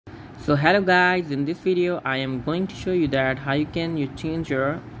So hello guys, in this video I am going to show you that how you change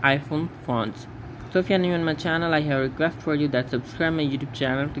your iPhone fonts. So if you are new on my channel, I have a request for you that subscribe my YouTube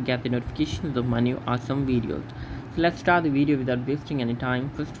channel to get the notifications of my new awesome videos. So let's start the video without wasting any time.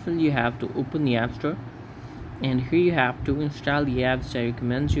 First of all, you have to open the App Store, and here you have to install the apps I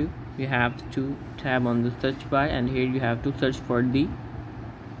recommend you. You have to tab on the search bar, and here you have to search for the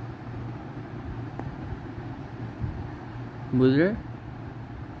browser.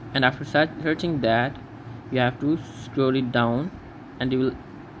 And after searching that, you have to scroll it down and you will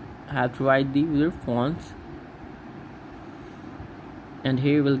have to write the user fonts, and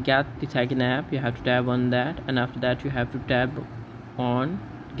here you will get the second app. You have to tab on that, and after that you have to tab on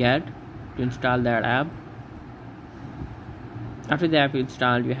get to install that app. After the app is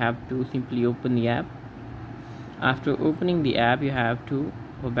installed, you have to simply open the app. After opening the app, you have to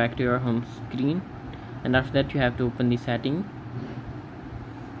go back to your home screen, and after that you have to open the setting.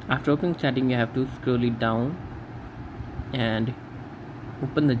 After opening setting, you have to scroll it down and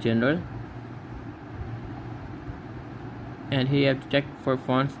open the general, and here you have to check for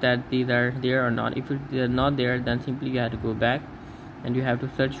fonts that these are there or not. If they are not there, then simply you have to go back and you have to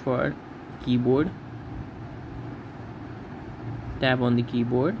search for keyboard. Tap on the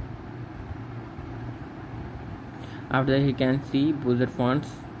keyboard. After that, you can see browser fonts.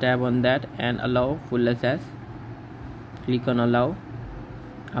 Tap on that and allow full access. Click on allow.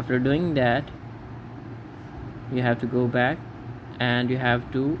 After doing that, you have to go back and you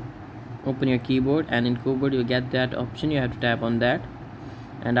have to open your keyboard, and in keyboard you get that option. You have to tap on that,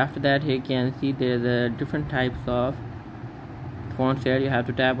 and after that here you can see there's a different types of fonts here. You have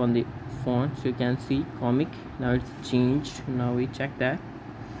to tap on the fonts. You can see comic. Now it's changed. Now we check that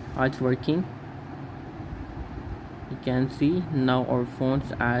how it's working. You can see now our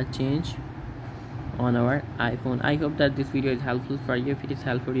fonts are changed on our iPhone. I hope that this video is helpful for you. If it is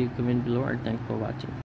helpful, you comment below, and thanks for watching.